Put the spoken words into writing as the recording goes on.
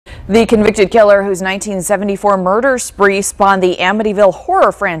The convicted killer, whose 1974 murder spree spawned the Amityville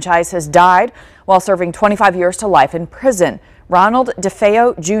Horror franchise, has died while serving 25 years to life in prison. Ronald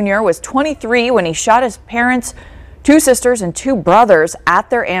Defeo Jr. was 23 when he shot his parents, two sisters and two brothers at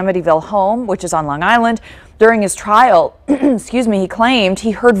their Amityville home, which is on Long Island. During his trial, he claimed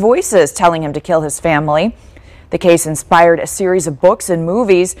he heard voices telling him to kill his family. The case inspired a series of books and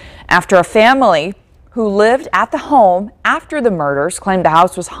movies after a family who lived at the home after the murders claimed the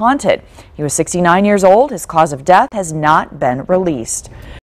house was haunted. He was 69 years old. His cause of death has not been released.